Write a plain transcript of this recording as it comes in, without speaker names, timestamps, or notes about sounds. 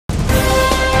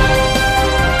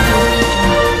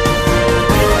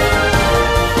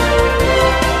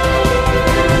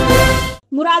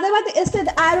मुरादाबाद स्थित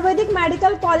Ayurvedic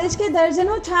medical college के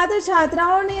दर्जनों छात्र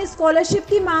छात्राओं ने स्कॉलरशिप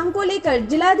की मांग को लेकर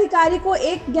जिलाधिकारी को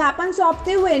एक ज्ञापन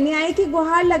सौंपते हुए न्याय की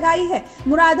गुहार लगाई है।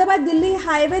 मुरादाबाद दिल्ली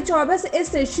हाईवे 24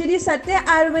 स्थित श्री सत्य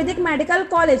आयुर्वेदिक मेडिकल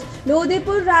कॉलेज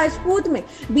लोधीपुर राजपूत में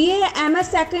BA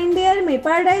MS सेकेंड ईयर में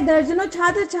पढ़ रहे दर्जनों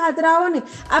छात्र छात्राओं ने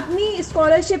अपनी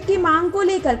स्कॉलरशिप की मांग को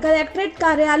लेकर कलेक्ट्रेट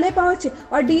कार्यालय पहुंचे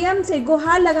और DM से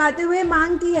गुहार लगाते हुए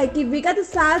मांग की है कि विगत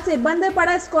साल से बंद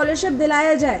पड़ा स्कॉलरशिप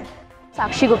दिलाया जाए।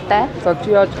 साक्षी गुप्ता है।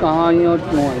 साक्षी, आज कहाँ आई और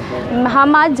क्यों आई?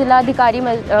 हम आज जिलाधिकारी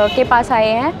के पास आए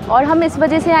हैं और हम इस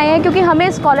वजह से आए हैं क्योंकि हमें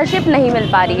स्कॉलरशिप नहीं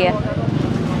मिल पा रही है।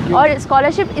 और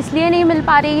स्कॉलरशिप इसलिए नहीं मिल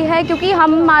पा रही है क्योंकि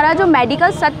हमारा जो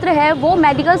मेडिकल सत्र है वो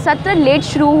मेडिकल सत्र लेट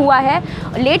शुरू हुआ है।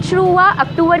 लेट शुरू हुआ,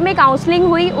 अक्टूबर में काउंसलिंग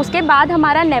हुई, उसके बाद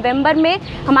हमारा नवंबर में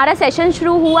हमारा सेशन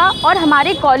शुरू हुआ और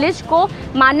हमारे कॉलेज को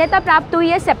मान्यता प्राप्त हुई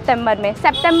है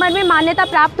सितंबर में मान्यता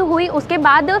प्राप्त हुई। उसके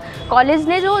बाद कॉलेज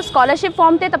ने जो स्कॉलरशिप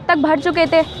फॉर्म थे तब तक भर चुके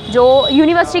थे, जो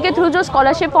यूनिवर्सिटी के थ्रू जो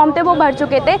स्कॉलरशिप फॉर्म थे वो भर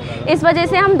चुके थे। इस वजह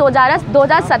से हम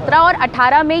 2017 और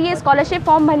 18 में ये स्कॉलरशिप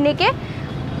फॉर्म भरने के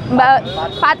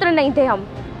पात्र नहीं थे हम,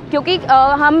 क्योंकि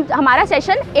हमारा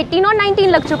सेशन 18 और 19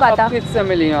 लग चुका था। किससे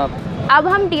मिली आप? अब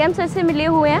हम DM सर से मिले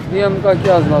हुए हैं। DM का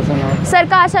क्या आश्वासन है? सर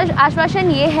का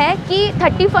आश्वासन ये है कि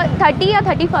 30 या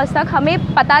 31 तक हमें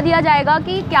पता दिया जाएगा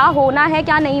कि क्या होना है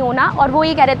क्या नहीं होना, और वो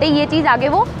ये कह रहे थे ये चीज़ आगे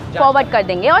वो फॉरवर्ड कर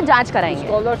देंगे और जांच कराएंगे।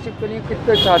 स्कॉलरशिप के लिए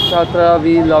कितने छात्र छात्रा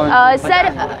भी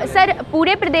सर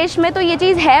पूरे प्रदेश में तो ये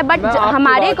चीज़ है, बट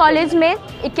हमारे कॉलेज में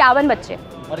 51 बच्चे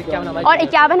और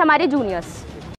 51 हमारे जूनियर्स।